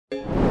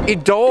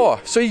Idag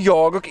så är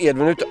jag och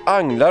Edvin ute och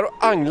anglar, och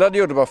anglar det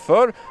gjorde man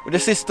förr, och det är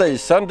sista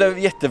isen, det är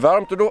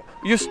jättevarmt, och då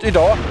just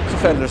idag så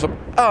fäller det som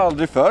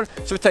aldrig förr.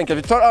 Så vi tänker att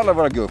vi tar alla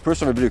våra GoPros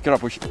som vi brukar ha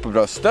på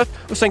bröstet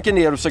och sänker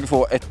ner och försöker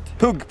få ett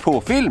hugg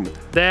på film.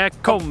 Det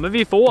kommer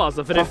vi få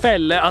alltså, för det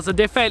fäller, alltså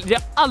jag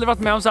har aldrig varit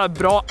med om så här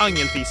bra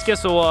angelfiske,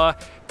 så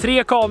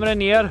 3 kameror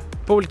ner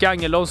på olika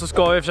angellån så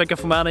ska vi försöka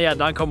få med en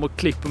gädda. Han kommer och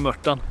klippa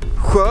mörten.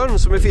 Sjön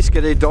som vi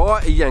fiskade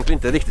idag är egentligen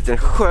inte riktigt en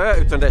sjö,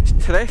 utan det är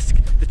ett träsk.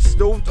 Det är ett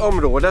stort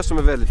område som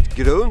är väldigt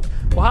grunt.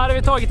 Och här har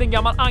vi tagit en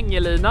gammal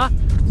angellina,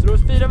 så då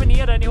styrar vi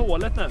ner den i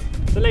hålet nu.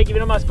 Så lägger vi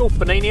de här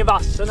skoporna in i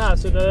vassen här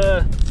så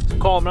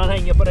kameran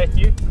hänger på rätt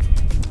djup.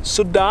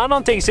 Så där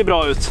någonting ser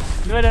bra ut.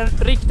 Nu är den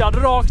riktad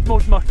rakt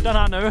mot mörten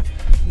här nu.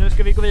 Nu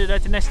ska vi gå vidare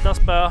till nästa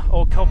spö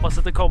och hoppas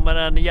att det kommer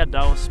en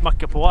gädda och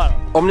smacka på här.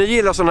 Om ni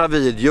gillar sådana här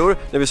videor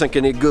när vi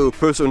sänker ner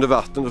GoPros under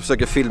vatten och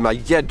försöker filma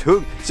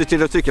gäddhugg, se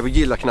till att trycka på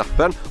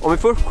gilla-knappen. Om vi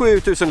får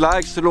 7000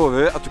 likes så lovar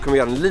vi att du kommer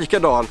göra en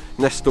likadan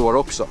nästa år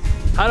också.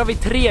 Här har vi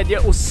tredje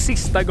och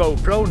sista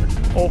GoPron,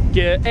 och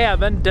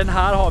även den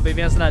här har vi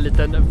vid en sån här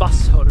liten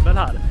vasshörvel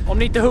här. Om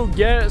ni inte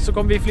hugger så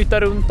kommer vi flytta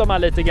runt de här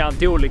lite grann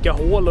till olika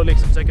hål och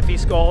liksom försöka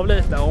fiska av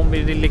lite. Om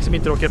vi liksom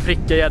inte råkar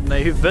pricka gäddorna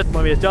i huvudet,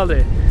 man vet ju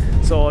aldrig.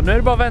 Så nu är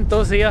det bara att vänta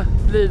och se,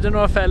 blir det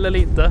några fäll eller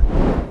inte.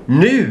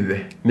 Nu,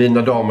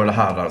 mina damer och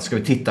herrar, ska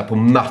vi titta på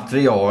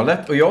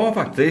materialet. Och jag har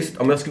faktiskt,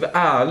 om jag ska vara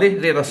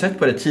ärlig, redan sett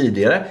på det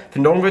tidigare. För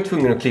någon var ju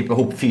tvungen att klippa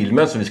ihop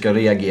filmen så vi ska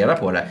reagera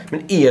på det.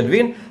 Men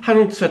Edvin, han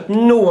har inte sett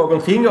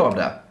någonting av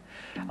det.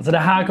 Alltså det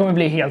här kommer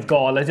bli helt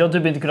galet. Jag har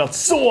typ inte kunnat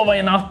sova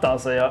i natt,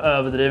 alltså. Jag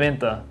överdriver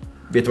inte.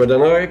 Vet du vad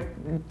den här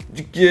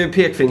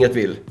pekfingret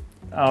vill?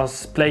 Ja,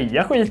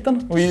 splaya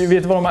skiten. Och vet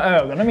du vad de här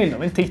ögonen vill?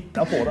 De vill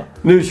titta på det.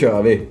 Nu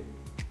kör vi.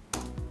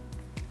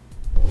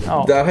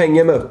 Ja. Där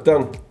hänger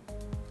mötten.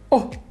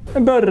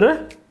 En börre.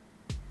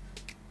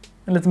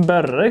 En liten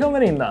börre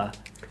kommer in där.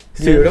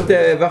 Ser du att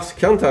det är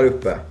vasskant här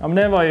uppe? Ja, men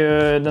det var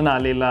ju den här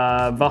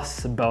lilla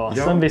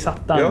vassbösen vi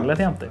satte anglet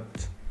jämte.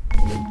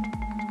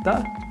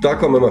 Där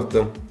kommer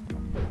mötten.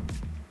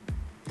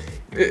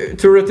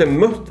 Tror du att det är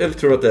mött eller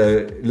tror du att det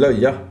är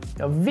löja?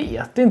 Jag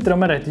vet inte,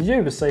 de är rätt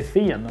ljusa i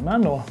fenen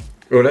ändå.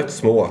 Och rätt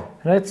små.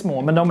 Rätt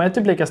små, men de är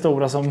typ lika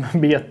stora som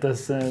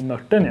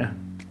betesmörten ju.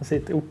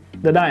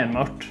 Det där är en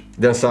mört.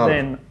 Det är en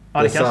sarv.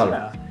 Ja, det kanske det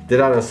är. Det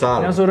där är en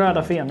sarv. Det är så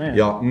röda fenor ju.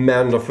 Ja,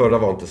 men de förra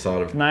var inte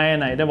sarv.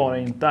 Nej, det var det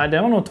inte. Nej,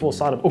 det var nog 2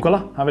 sarv. Och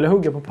kolla, han ville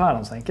hugga på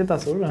päronsänket där,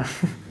 såg du det?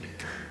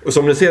 Och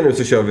som ni ser nu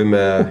så kör vi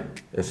med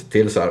en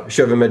till sarv.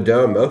 Kör vi med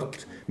dömött.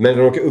 Men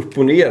den åker upp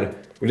och ner.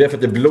 Och det är för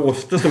att det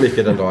blåste så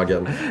mycket den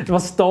dagen. Det var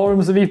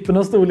storm så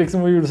vipporna stod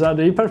liksom och gjorde så här.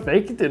 Det är ju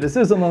perfekt. Det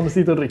ser ut som att man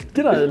sitter och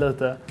rycker där i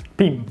lite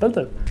pimpel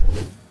typ.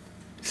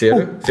 Ser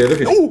du? Ser du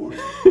fisk?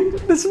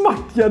 Det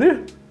smackade ju.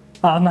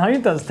 Han har ju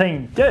inte ens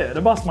tänka ju.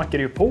 Det bara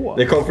smackade ju på.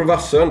 Det kom från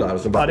vassön där.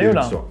 Så bara det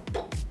gjorde han. Så.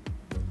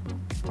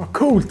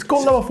 Coolt.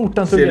 Kolla vad fort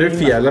han tog in. Ser du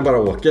fjällen bara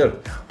åker?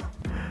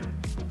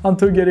 Han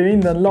tuggade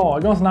in den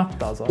lagom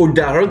snabbt alltså. Och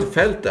där har du inte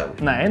fällt den?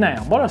 Nej,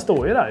 han bara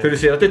står ju där. För du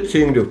ser att det är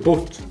tyngd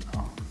uppåt.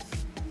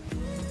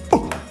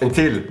 En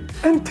till.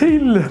 En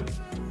till!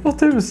 Vad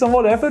tusan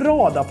var det för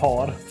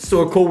radarpar?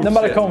 Så coolt. Den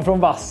bara kom från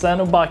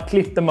vassen och bara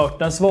klippte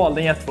mörten, svalde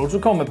den jättefort, så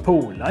kommer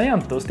polaren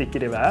jämte och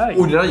sticker iväg.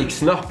 Och det där gick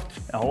snabbt.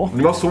 Ja.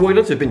 Man såg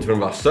den typ inte från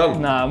vassen.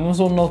 Nej, man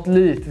såg något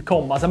litet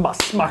komma, sen bara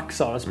smack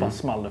så det bara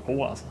small det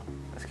på alltså.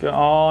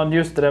 Ja,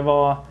 just det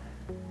var...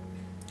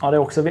 Ja, det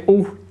är också...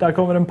 där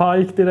kommer en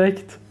pike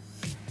direkt.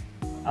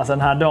 Alltså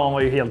den här dagen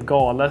var ju helt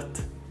galet.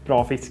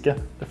 Bra fiske.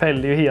 Det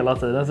fällde ju hela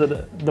tiden, så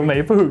de är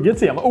ju på hugget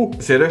ser man.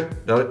 Ser du?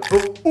 Där.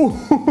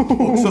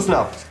 Så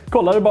snabbt.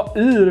 Kolla, det bara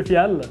yr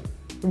fjäll.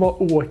 Det bara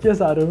åker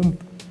så här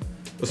runt.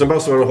 Och sen bara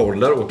så de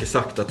håller, åker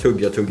sakta,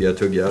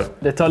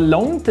 tuggar. Det tar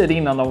lång tid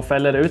innan de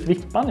fäller ut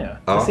vippan ju.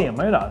 Ja. Det ser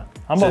man ju där.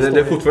 Han bara det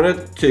är fortfarande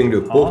tyngd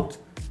uppåt.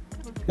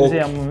 Ja. Och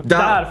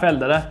där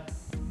fällde det.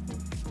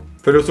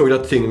 För då såg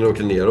jag att tyngden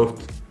åker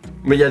neråt.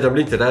 Men gäddan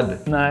blir inte rädd.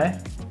 Nej.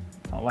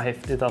 Ja, vad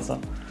häftigt alltså.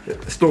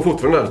 Står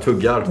fortfarande där och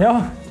tuggar.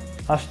 Ja,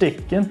 han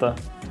sticker inte.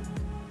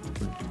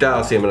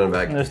 Där ser man en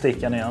väg. Nu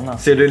sticker han igen.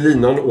 Ser du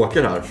linan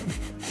åker här?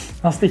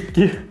 Han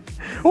sticker ju.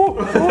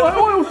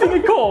 Åkte in i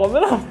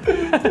kameran.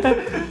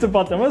 Typ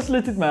att de har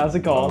slitit med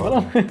sig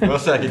kameran. Det var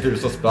säkert du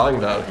som sprang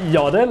där.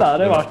 Ja, det lär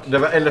det varit. Det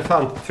var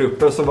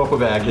elefanttruppen som var på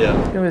väg igen.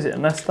 Ska vi se,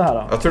 nästa här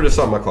då. Jag tror det är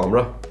samma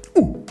kamera.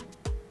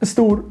 En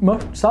stor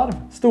mört sarv.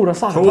 Stora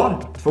sarvar.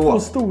 2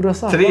 stora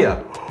sarvar. 3.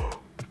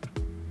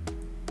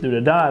 Du,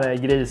 det där är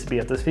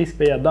grisbetesfisk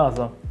för gädda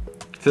alltså.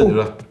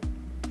 4.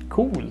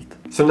 Coolt.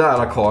 Så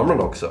nära kameran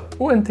också.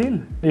 Och en till.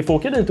 Vi får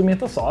åka dit och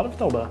meta sarv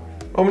då.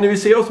 Om ni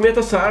vill se oss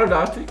meta sarv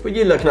där, tryck på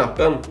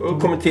gilla-knappen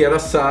och kommentera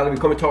sarv i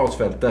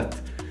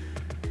kommentarsfältet.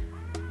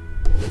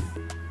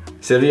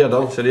 Ser du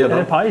redan? Är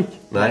det pike?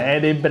 Nej,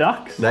 det är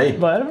brax. Nej,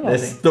 vad är det för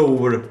någonting? Det är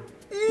stor.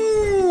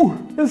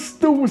 En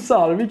stor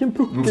sarv, vilken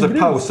puckelgris. Du måste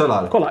pausa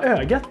där. Kolla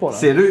ögat på den.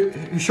 Ser du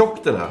hur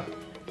tjock den är?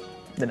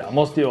 Det där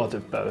måste ju vara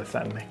typ över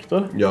 5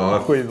 hektar. Ja.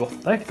 7-8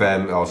 hektar.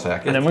 5, ja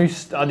säkert. Men det var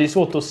just, det är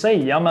svårt att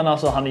säga, men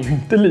alltså han är ju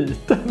inte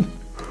liten.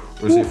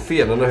 Och du ser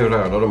fenorna hur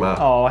röda de är.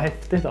 Ja,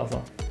 häftigt alltså.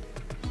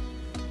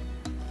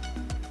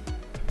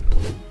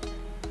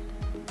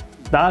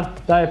 Där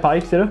är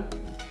Pike, ser du?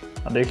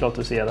 Ja, det är klart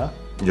du ser det.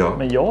 Ja.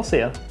 Men jag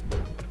ser.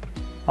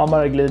 Han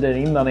bara glider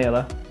in där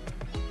nere.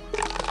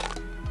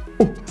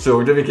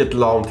 Såg du vilket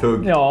lamt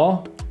hugg?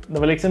 Ja, det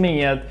var liksom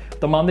inget...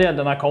 De andra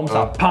gäddorna kom så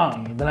här,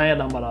 pang! Den här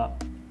gäddan bara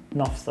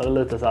nafsade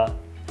lite så här.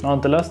 Man har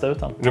inte löst ut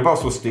den. Det är bara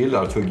så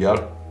stilla och tuggar.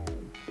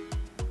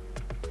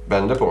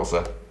 Vänder på sig.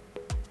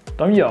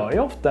 De gör ju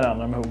ofta det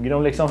när de hugger.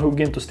 De liksom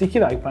hugger inte och sticker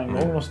iväg på en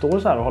gång. De står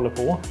så här och håller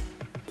på.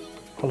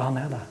 Kolla, han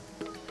är där.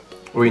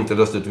 Och inte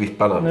löst ut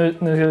vipparna. Nu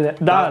ska vi se.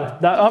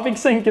 Där. Han fick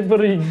sänket på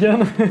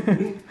ryggen.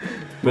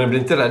 Men jag blir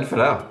inte rädd för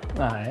det.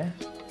 Nej.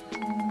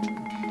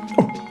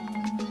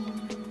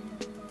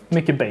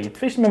 Mycket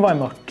baitfish, men vad är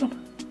mörten?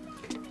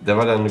 Det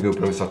var den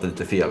GoPro vi satte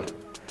lite fel.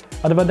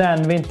 Ja, det var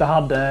den vi inte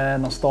hade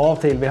någon stav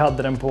till. Vi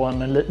hade den på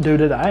en... Du,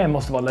 det där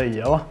måste vara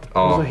löja, va?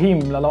 Ja. Det är så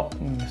himla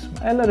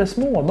eller är det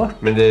småmört?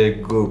 Men det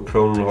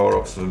GoPron har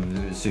också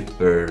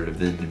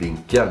supervid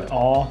vinkel.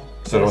 Ja,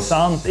 så det är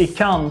sant. I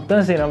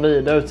kanten ser de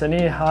vida ut. Sen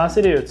här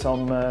ser det ut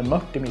som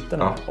mört i mitten.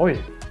 Ja. Oj.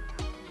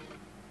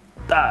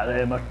 Där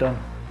är mörten.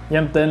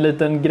 Jämte en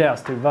liten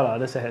grästuva där.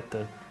 Det ser hett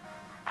ut.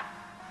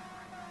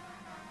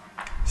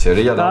 Ser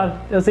du gäddan? Där,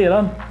 jag ser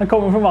den. Den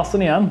kommer från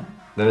vassen igen.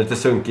 Den är lite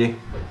sunkig.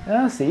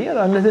 Jag ser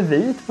den. Lite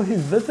vit på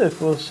huvudet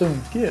typ och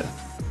sunkig.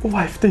 Åh,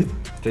 vad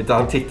häftigt.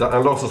 Titta,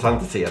 han låtsas han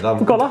inte se den.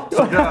 Och kolla.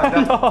 Så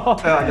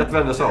ögat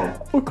vänder sig om.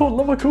 Och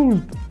kolla vad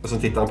coolt. Och så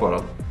tittar han på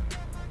den.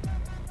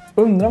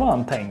 Undrar vad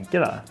han tänker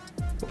där.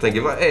 Jag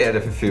tänker, vad är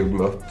det för ful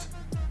mött?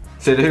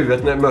 Ser du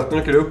huvudet? När mötten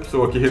åker upp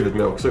så åker huvudet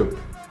med också upp.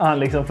 Han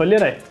liksom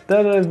följer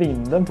efter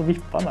vinden på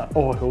vippan där.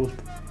 Åh, coolt.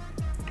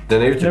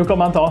 Den är ju typ... Nu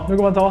kommer han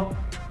ta.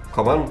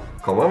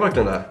 Kommer han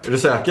verkligen där? Är du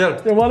säker?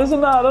 Jag var så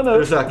nära nu. Är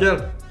du säker?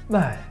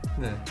 Nej.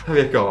 Han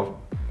vek av.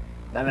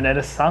 Nej, men är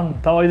det sant?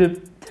 Han var ju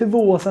typ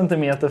 2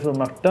 centimeter från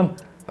mörten.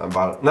 Han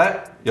bara, nej,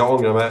 jag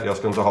ångrar mig. Jag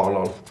ska inte ha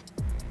någon.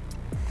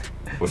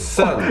 Och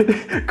sen...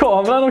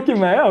 Kameran åker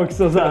med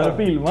också så här och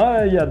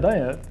filmar gäddan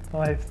ju.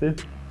 Vad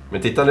häftigt.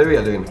 Men titta nu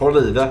Edvin, håll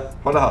i det.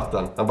 Håll i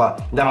hatten. Han bara,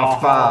 nej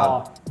vad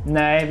fan.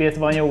 Nej, vet du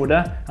vad han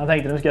gjorde? Han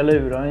tänkte att nu ska jag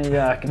lura en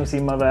jäkeln och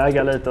simma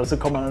iväg lite och så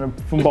kommer han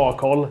upp från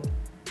bakhåll.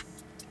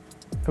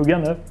 Hugga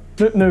nu.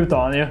 Nu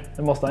tar han ju.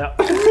 Det måste han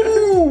ja.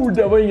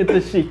 Det var inget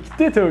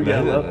försiktigt hugg.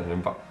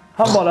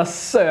 Han bara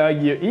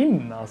sög ju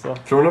in alltså.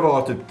 Från att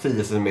vara typ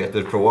 10 cm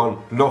från,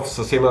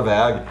 låtsas simma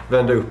iväg,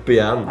 vända upp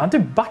igen. Han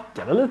typ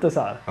backade lite så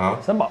här. Ja.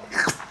 Sen bara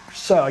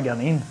sög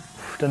han in.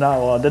 Det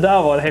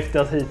där var det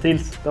häftigaste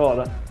hittills. Det var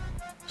det.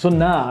 Så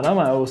nära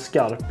med och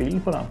skarp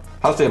bild på den.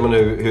 Här ser man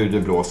nu hur det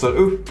blåser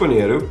upp och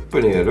ner, upp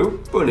och ner,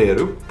 upp och ner,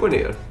 upp och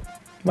ner.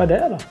 Vad är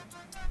det då?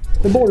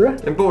 Det är borre.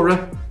 En borre.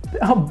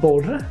 Ja,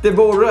 borre. Det är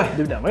borre.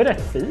 Du, den var ju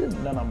rätt fin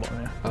den här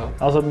borren. Ja.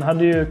 Alltså den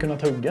hade ju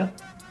kunnat hugga.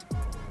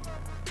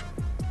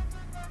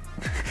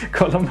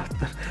 Kolla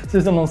mötten. Ser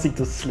ut som någon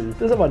sitter och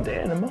sliter. Så vad det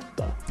är en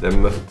mötta. Det är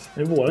mött.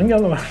 Det är våren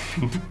gamla vän.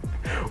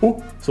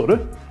 Såg du?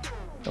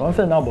 Det var en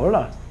fin abborre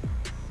där.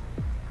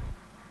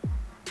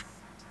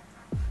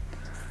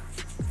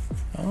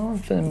 Ja, en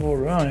fin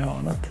borre här i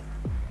hörnet.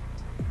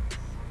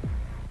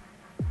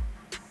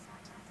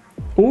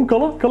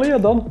 Kolla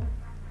gäddan.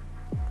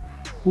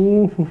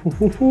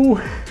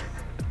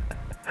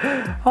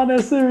 Han är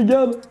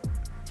sugen.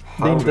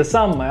 Det är inte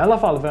samma i alla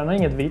fall för han har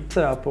inget vitt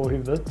så här på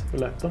huvudet på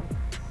läppen.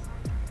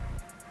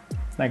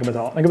 Den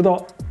kommer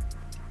ta.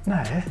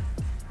 Nej.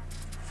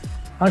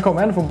 Han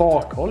kommer ändå från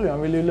bakhåll.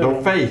 Han vill ju lura.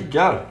 De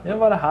fejkar. Ja,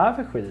 vad är det här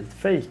för skit?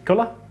 Fake,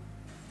 kolla.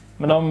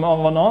 Men av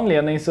någon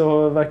anledning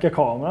så verkar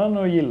kameran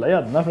och gilla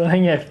gäddorna för den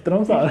hänger efter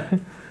dem så här.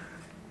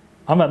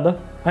 Han vänder.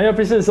 Han gör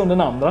precis som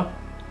den andra.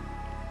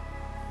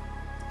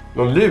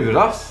 De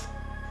luras.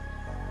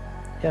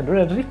 Gäddor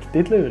är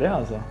riktigt luriga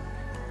alltså.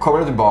 Kommer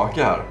du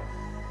tillbaka här?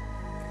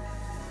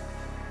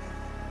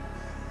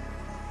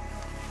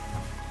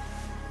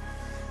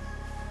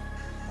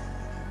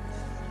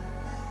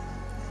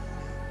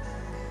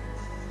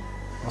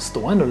 Man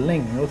står ändå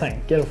länge och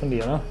tänker och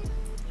funderar.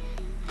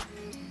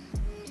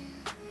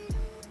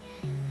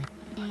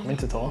 Jag kommer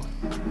inte ta.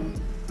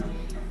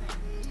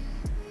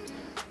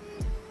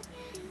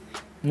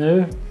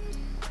 Nu.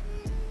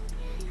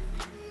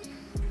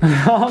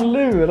 Han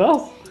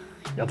luras.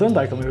 Jag tror inte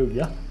han kommer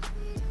hugga.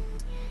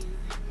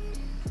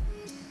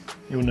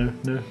 Jo, nu.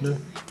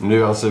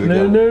 Nu är han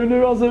sugen.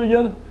 Nu är han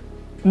sugen.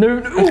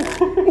 Nu.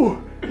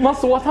 Man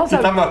såg att han så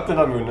här... Titta mötten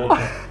av munnen.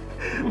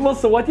 Man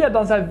såg att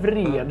gäddan så här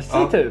vred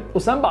sig typ.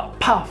 Och sen bara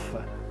paff.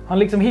 Han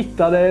liksom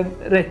hittade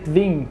rätt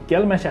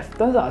vinkel med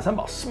käften så här. Sen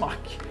bara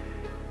smack.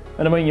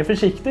 Men det var ingen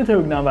försiktigt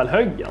hugg när han väl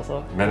högg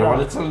alltså. Men det var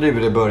lite så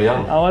lurig i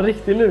början. Ja, en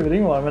riktig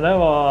luring var det. Men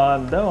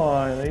det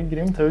var en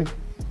grymt hugg.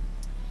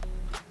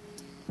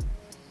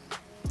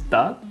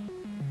 Där.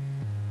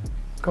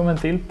 Kom en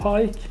till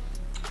pike.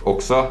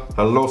 Också,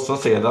 han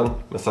låtsas se den,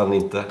 men sen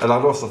inte. Eller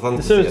han låtsas han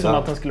inte se den. Det ser ut som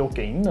att han skulle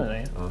åka in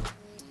nu. Ja.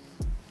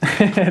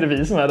 Är det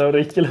vi som är där och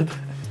rycker lite?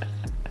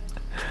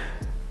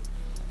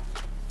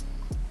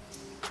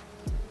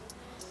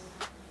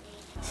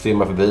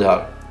 Simma förbi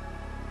här.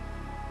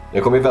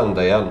 Nu kommer vi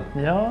vända igen.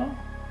 Ja.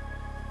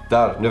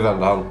 Där, nu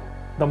vänder han.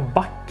 De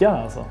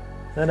backar alltså.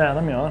 Det är det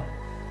de gör.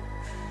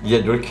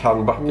 Gäddor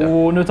kan backa.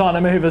 Nu tar han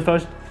den med huvudet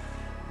först.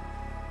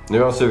 Nu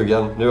är han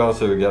sugen, Nu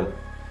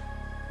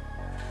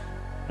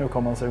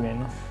kommer han suga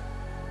in.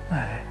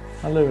 Nej,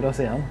 han luras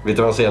igen. Vet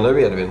du vad han ser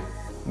nu, Edvin?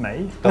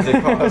 Nej.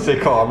 Han ser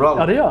kameran.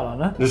 Ja, det gör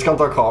han. Du ska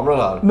inte ha kameran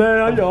här.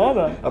 Nej, han gör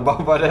det. Jag bara,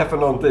 vad är det för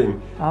någonting?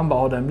 Han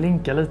bara, den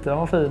blinkar lite, den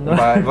var fin.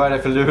 Vad är det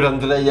för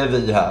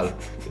lurendrejeri här?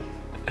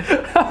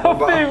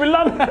 Vad ful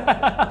han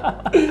är.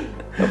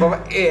 Jag bara, vad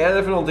är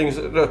det för någonting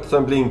rött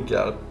som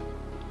blinkar?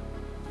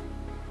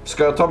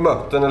 Ska jag ta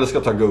mötten eller ska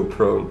jag ta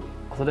GoPro?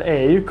 Alltså det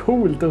är ju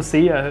coolt att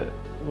se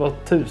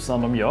vad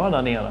tusan de gör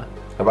där nere.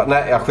 Jag bara,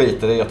 nej jag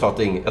skiter i det,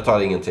 jag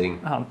tar ingenting.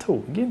 Han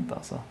tog inte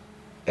alltså.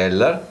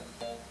 Eller?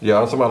 Gör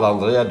han som alla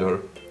andra gäddor?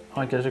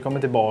 Han kanske kommer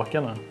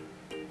tillbaka nu.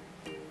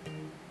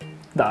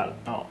 Där,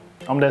 ja.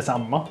 Om det är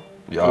samma.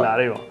 Ja. Det lär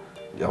det ju vara.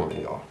 Ja, men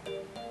ja.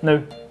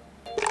 Nu.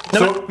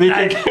 Så,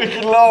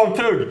 vilken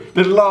lamtugg!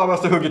 Det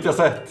lamaste hugget jag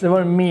sett. Det var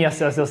det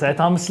mesigaste jag sett.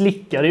 Han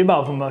slickade ju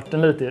bara på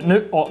mörten lite.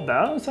 Nu,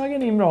 där sög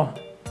han in bra.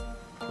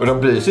 Och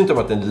de bryr sig inte om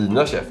att den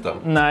linar käften.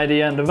 Nej,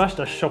 det är ändå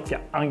värsta tjocka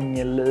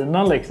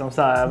angellinan liksom.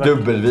 Så här,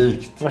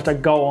 dubbelvikt. Värsta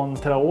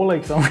gantråd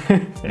liksom.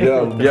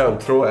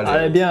 Björntråd är det. Ja,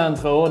 det är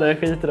björntråd, det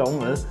skiter de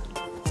i.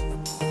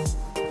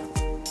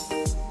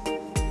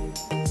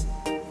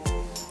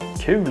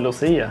 Kul att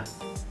se.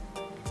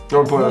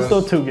 Man står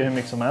och tuggar hur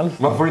mycket som helst.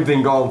 Man får inte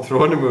en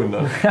gantråd i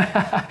munnen.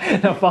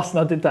 Den har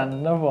fastnat i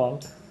tänderna på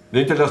allt. Det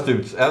är inte löst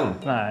ut än.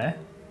 Nej.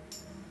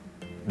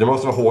 Det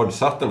måste vara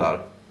hårdsatt den där.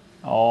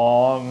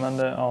 Ja, men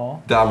det, ja.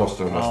 Där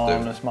måste den löst ut. Ja,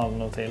 nu small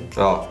nog till.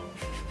 Ja.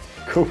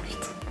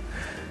 Coolt.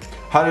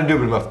 Här är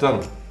dubbelmötten.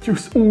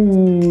 Just,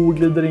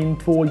 glider in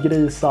 2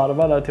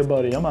 grisarvar där till att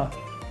börja med.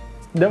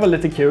 Det var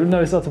lite kul när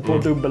vi satte på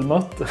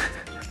dubbelmött.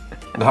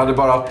 Det hade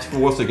bara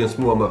 2 stycken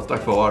små möttar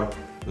kvar.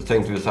 Då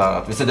tänkte vi så här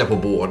att vi sätter på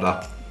båda.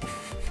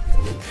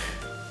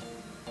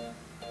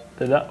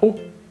 Det där,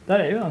 där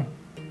är ju den.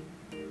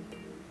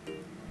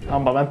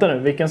 Han bara, vänta nu,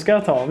 vilken ska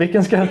jag ta?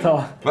 Vilken ska jag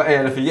ta? Vad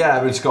är det för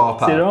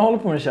jävelskap här? Ser du, han håller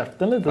på med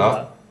käften lite så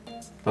här.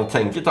 Han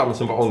tänker ta mig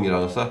som var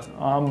ångrande.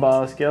 Och han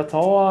bara, ska jag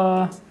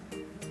ta...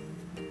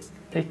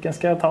 Vilken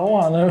ska jag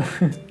ta här nu?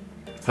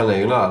 Han är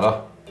ju nära.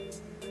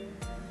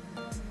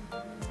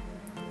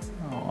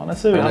 Ja, han är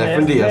sur. Han är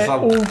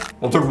fundersam.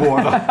 Han tog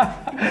båda.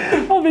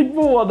 Han fick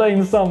båda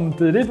in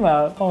samtidigt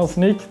med. Ja,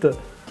 snyggt. Ja,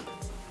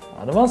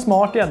 det var en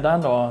smart gädda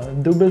ändå.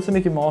 Dubbelt så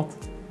mycket mat.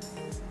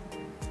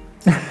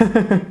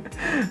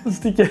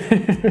 Sticker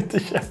ut i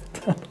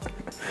käften.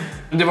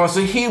 Det var så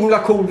himla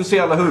coolt att se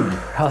alla hugg.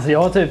 Alltså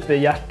jag har typ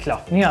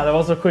hjärtklappningar. Det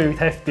var så sjukt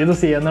häftigt att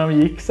se när de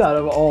gick så här.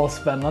 Det var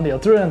asspännande.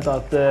 Jag trodde inte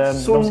att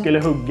de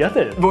skulle hugga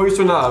typ. Det var ju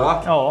så nära.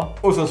 Ja.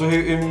 Och sen så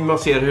hur man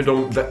ser hur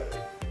de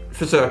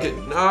försöker.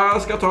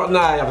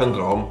 Nej, jag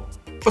vänder om.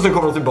 Och sen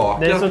kommer de tillbaka.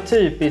 Det är så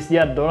typiskt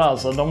gäddor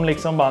alltså. De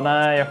liksom bara,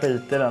 nej jag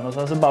skiter i den. Och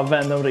sen så bara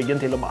vänder de ryggen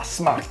till och bara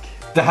smack.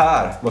 Det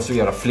här måste vi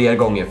göra fler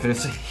gånger för det är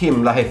så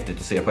himla häftigt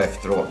att se på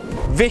efteråt.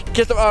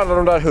 Vilket av alla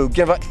de där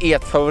huggen var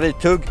ert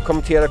favorithugg?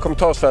 Kommentera i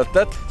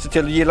kommentarsfältet. Se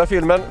till att gilla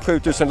filmen,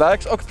 7000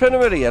 likes och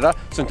prenumerera så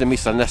att inte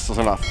missar nästa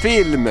sån här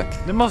film.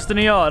 Det måste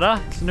ni göra.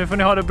 Så nu får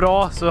ni ha det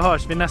bra så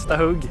hörs vi nästa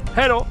hugg.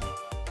 Hej då!